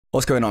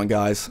What's going on,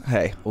 guys?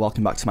 Hey,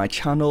 welcome back to my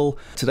channel.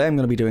 Today I'm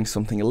going to be doing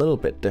something a little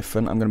bit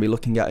different. I'm going to be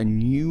looking at a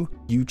new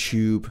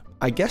YouTube,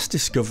 I guess,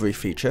 discovery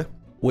feature,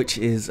 which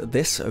is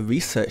this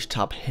research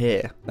tab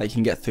here that you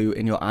can get through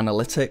in your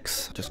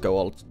analytics. Just go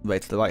all the way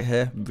to the right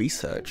here,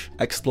 research.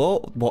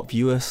 Explore what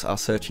viewers are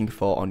searching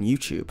for on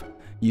YouTube.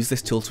 Use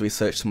this tool to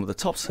research some of the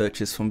top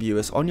searches from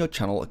viewers on your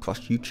channel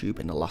across YouTube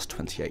in the last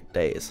 28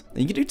 days. And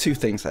you can do two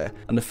things here.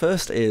 And the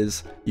first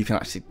is you can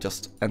actually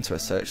just enter a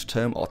search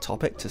term or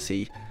topic to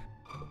see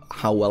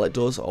how well it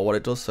does or what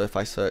it does. So if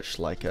I search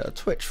like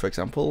Twitch, for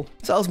example,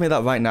 it tells me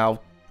that right now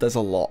there's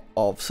a lot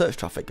of search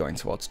traffic going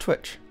towards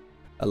Twitch.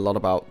 A lot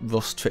about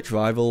Rust Twitch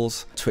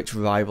Rivals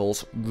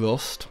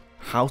Rust,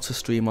 how to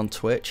stream on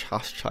Twitch,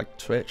 hashtag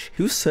Twitch.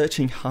 Who's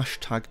searching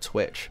hashtag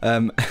Twitch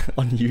on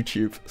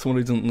YouTube? Someone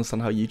who doesn't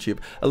understand how YouTube.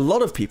 A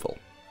lot of people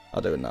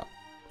are doing that.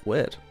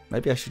 Weird.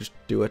 Maybe I should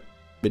just do a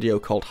video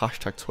called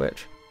hashtag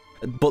Twitch.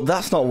 But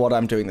that's not what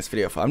I'm doing this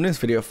video for. I'm doing this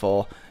video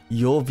for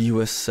your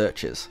viewers'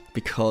 searches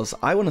because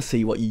I want to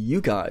see what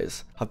you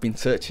guys have been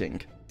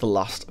searching the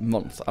last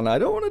month. And I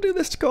don't want to do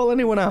this to call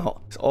anyone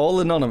out. It's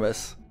all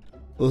anonymous.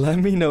 Let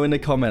me know in the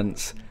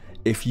comments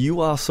if you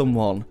are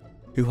someone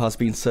who has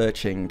been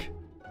searching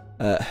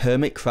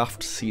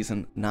Hermitcraft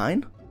Season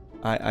 9.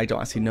 I don't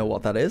actually know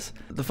what that is.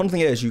 The fun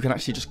thing is you can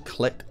actually just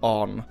click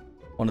on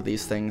one of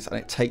these things and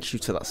it takes you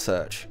to that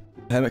search.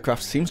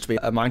 Hermitcraft seems to be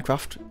a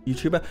Minecraft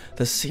YouTuber.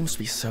 There seems to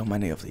be so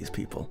many of these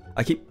people.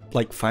 I keep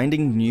like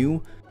finding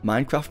new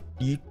Minecraft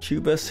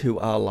YouTubers who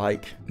are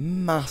like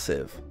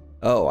massive.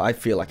 Oh, I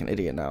feel like an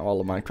idiot now.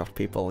 All the Minecraft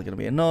people are going to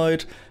be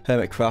annoyed.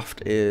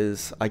 Hermitcraft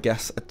is, I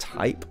guess, a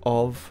type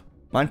of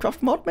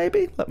Minecraft mod,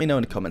 maybe? Let me know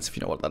in the comments if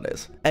you know what that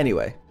is.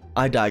 Anyway,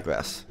 I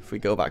digress. If we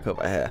go back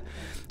over here.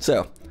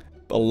 So,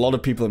 a lot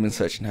of people have been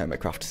searching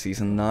Hermitcraft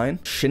Season 9.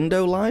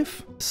 Shindo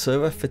Life?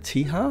 Surah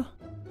Fatiha?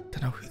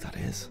 Don't know who that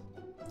is.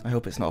 I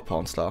hope it's not a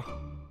porn star.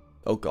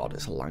 Oh god,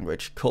 it's a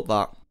language. Cut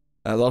that.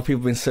 A lot of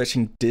people have been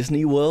searching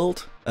Disney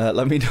World.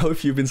 Let me know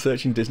if you've been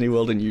searching Disney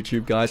World on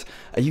YouTube, guys.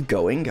 Are you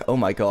going? Oh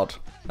my god.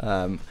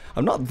 I'm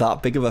not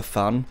that big of a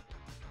fan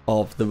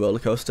of the roller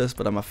coasters,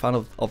 but I'm a fan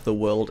of the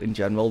world in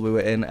general. We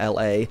were in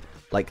LA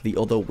like the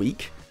other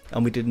week,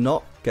 and we did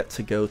not get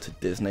to go to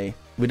Disney.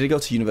 We did go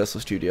to Universal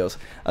Studios,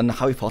 and the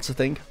Harry Potter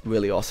thing,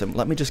 really awesome.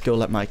 Let me just go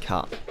let my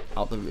cat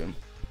out the room,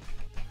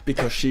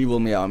 because she will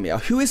meow meow.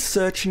 Who is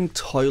searching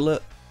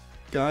toilet,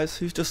 guys?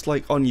 Who's just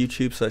like on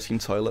YouTube searching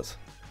toilets?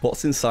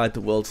 What's inside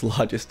the world's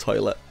largest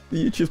toilet?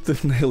 The YouTube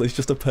thumbnail is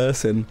just a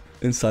person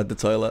inside the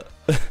toilet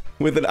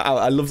with an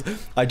arrow.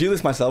 I do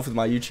this myself with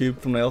my YouTube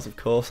thumbnails, of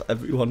course,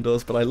 everyone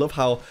does, but I love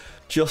how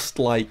just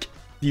like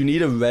you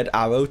need a red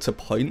arrow to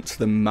point to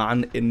the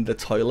man in the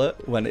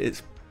toilet when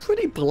it's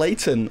pretty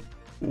blatant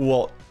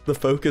what the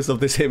focus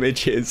of this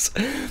image is.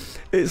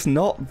 It's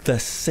not the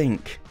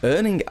sink.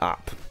 Earning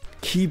app.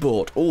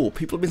 Keyboard. Oh,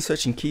 people have been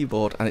searching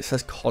keyboard and it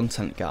says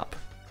content gap,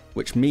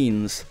 which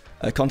means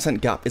a content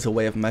gap is a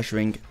way of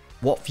measuring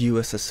what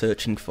viewers are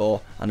searching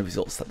for and the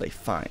results that they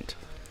find.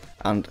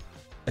 And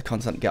a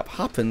content gap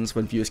happens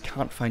when viewers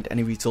can't find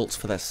any results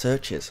for their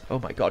searches. Oh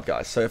my god,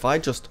 guys. So if I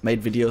just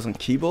made videos on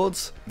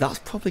keyboards, that's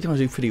probably going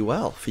to do pretty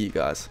well for you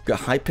guys.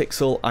 Got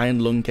Hypixel, Iron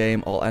Lung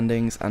Game, all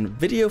endings, and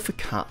video for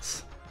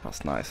cats.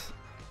 That's nice.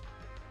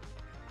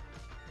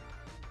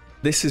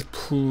 This is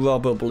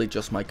probably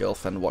just my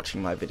girlfriend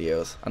watching my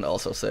videos and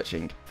also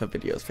searching for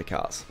videos for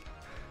cats.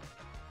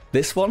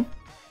 This one,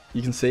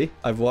 you can see,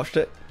 I've watched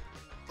it.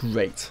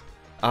 Great.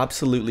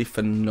 Absolutely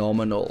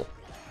phenomenal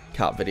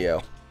cat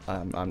video.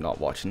 I'm not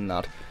watching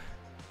that.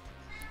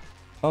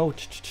 Oh,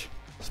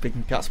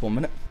 speaking of cats, 1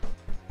 minute.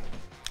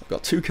 I've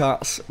got two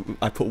cats.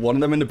 I put one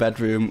of them in the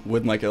bedroom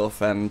with my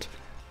girlfriend,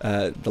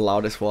 the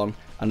loudest one.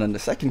 And then the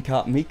second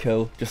cat,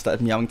 Miko, just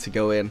started meowing to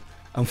go in.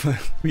 And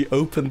we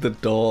opened the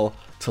door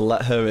to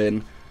let her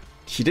in.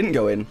 She didn't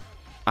go in.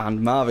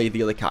 And Mari,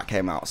 the other cat,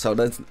 came out.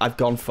 So I've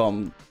gone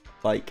from,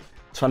 like,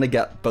 trying to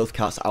get both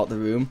cats out the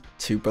room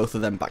to both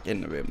of them back in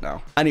the room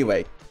now.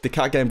 Anyway, the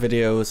cat game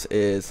videos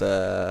is,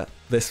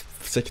 this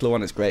particular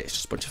one is great. It's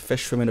just a bunch of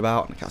fish swimming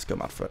about and the cats go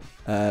mad for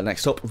it.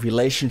 Next up,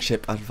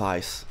 relationship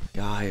advice.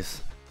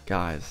 Guys,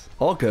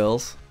 or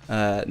girls.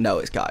 No,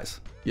 it's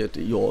guys.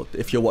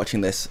 If you're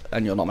watching this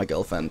and you're not my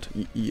girlfriend,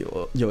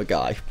 you're a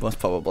guy, most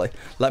probably.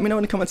 Let me know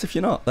in the comments if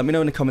you're not. Let me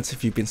know in the comments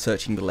if you've been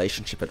searching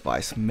relationship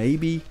advice.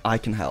 Maybe I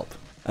can help.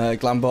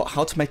 Glambot,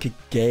 how to make a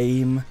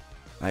game,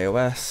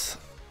 iOS.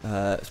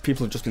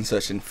 People have just been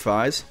searching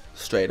fries,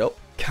 straight up.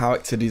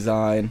 Character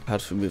design, how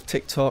to remove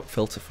TikTok,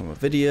 filter from a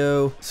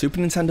video. Super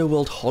Nintendo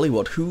World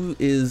Hollywood. Who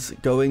is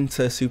going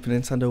to Super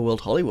Nintendo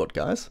World Hollywood,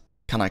 guys?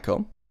 Can I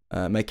come?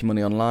 Making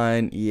money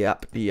online.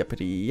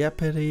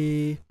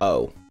 Yappity.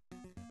 Oh.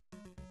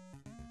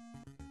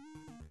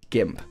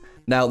 GIMP.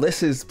 Now,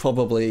 this is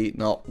probably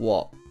not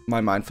what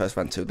my mind first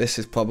went to. This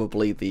is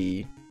probably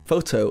the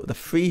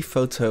free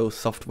photo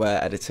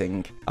software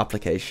editing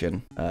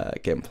application,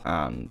 GIMP.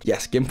 And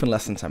yes, GIMP in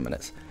less than 10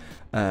 minutes.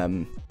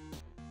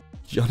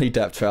 Johnny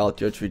Depp trial,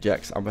 judge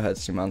rejects Amber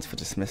Heard's demands for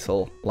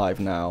dismissal, live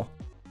now.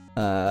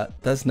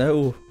 There's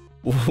no...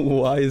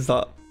 Why is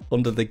that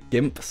under the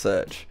GIMP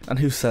search. And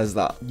who says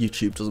that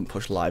YouTube doesn't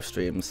push live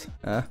streams?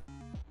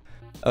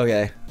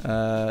 Okay,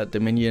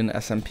 Dominion,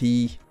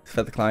 SMP,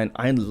 Feather Client,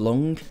 Iron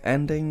Lung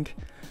ending.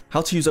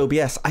 How to use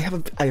OBS. I have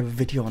a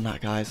video on that,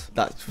 guys.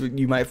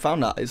 You might have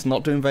found that. It's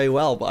not doing very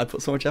well, but I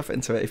put so much effort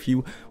into it. If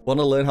you want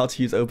to learn how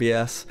to use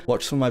OBS,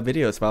 watch some of my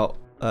videos about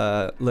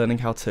learning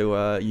how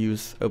to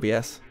use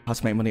OBS, how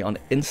to make money on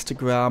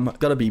Instagram. You've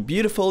got to be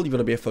beautiful, you've got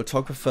to be a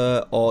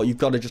photographer, or you've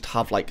got to just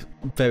have like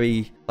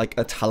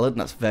a talent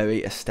that's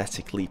very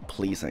aesthetically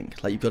pleasing.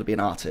 Like you've got to be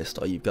an artist,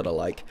 or you've got to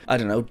like, I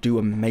don't know, do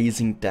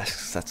amazing desk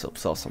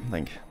setups or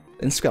something.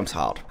 Instagram's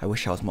hard. I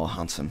wish I was more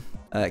handsome.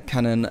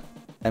 Canon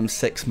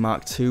M6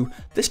 Mark II.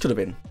 This could have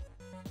been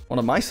one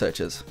of my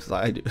searches, because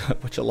I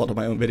watch a lot of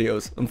my own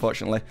videos,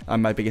 unfortunately.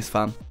 I'm my biggest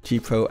fan. G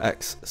Pro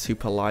X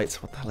Super Light.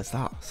 What the hell is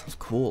that? Sounds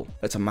cool.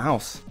 It's a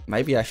mouse.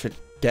 Maybe I should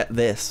get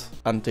this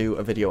and do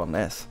a video on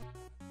this,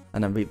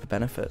 and then reap the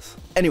benefits.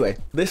 Anyway,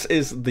 this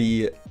is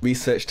the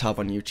research tab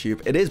on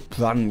YouTube. It is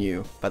brand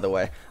new, by the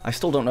way. I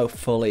still don't know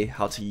fully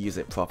how to use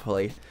it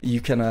properly.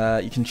 You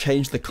can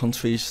change the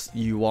countries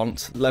you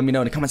want. Let me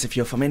know in the comments if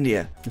you're from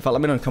India. In fact,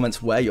 let me know in the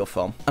comments where you're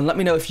from. And let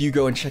me know if you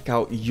go and check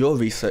out your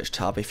research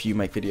tab if you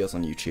make videos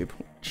on YouTube.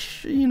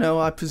 Which, you know,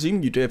 I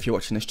presume you do if you're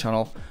watching this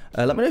channel.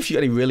 Let me know if you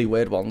get any really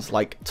weird ones,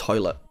 like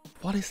toilet.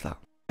 What is that?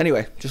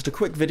 Anyway, just a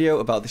quick video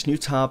about this new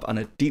tab and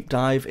a deep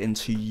dive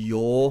into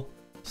your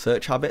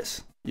search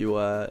habits. You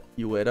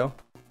weirdo.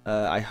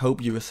 I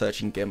hope you were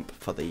searching GIMP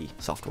for the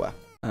software.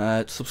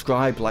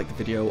 Subscribe, like the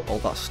video, all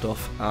that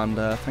stuff, and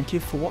thank you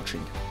for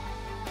watching.